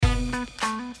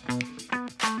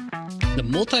a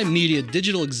multimedia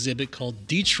digital exhibit called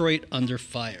Detroit Under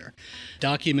Fire. It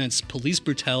documents police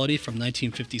brutality from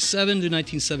 1957 to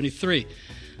 1973.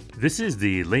 This is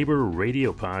the Labor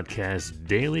Radio Podcast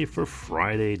daily for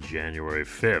Friday, January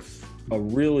 5th. A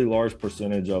really large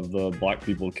percentage of the black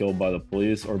people killed by the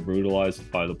police or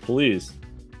brutalized by the police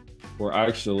were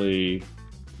actually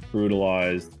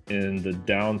brutalized in the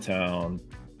downtown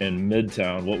and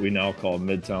midtown, what we now call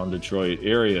midtown Detroit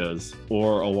areas,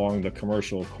 or along the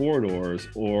commercial corridors,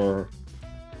 or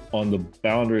on the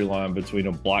boundary line between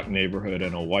a black neighborhood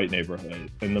and a white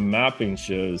neighborhood. And the mapping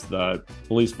shows that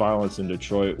police violence in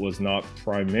Detroit was not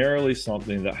primarily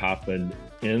something that happened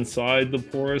inside the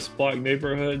poorest black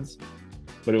neighborhoods,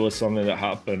 but it was something that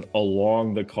happened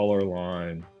along the color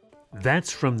line.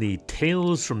 That's from the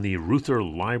Tales from the Reuther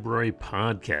Library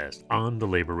podcast on the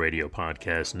Labor Radio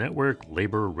Podcast Network,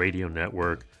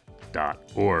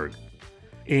 laborradionetwork.org.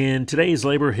 In today's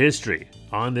labor history,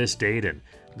 on this date in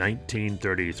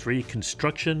 1933,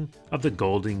 construction of the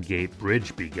Golden Gate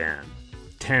Bridge began.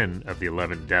 10 of the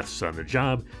 11 deaths on the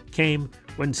job came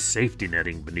when safety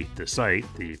netting beneath the site,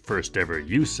 the first ever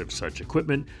use of such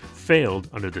equipment, failed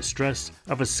under the stress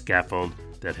of a scaffold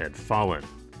that had fallen.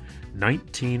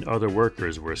 19 other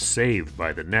workers were saved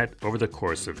by the net over the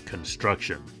course of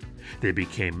construction. They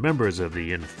became members of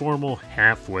the informal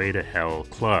Halfway to Hell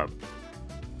Club.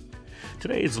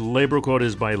 Today's labor quote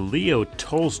is by Leo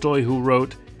Tolstoy, who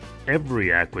wrote,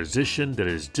 "Every acquisition that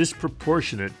is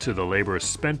disproportionate to the labor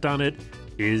spent on it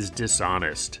is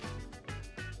dishonest."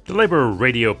 The Labor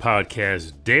Radio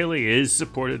Podcast Daily is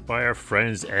supported by our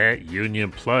friends at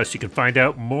Union Plus. You can find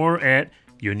out more at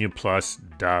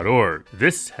unionplus.org.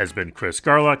 This has been Chris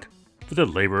Garlock for the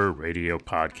Labor Radio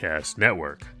Podcast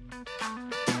Network.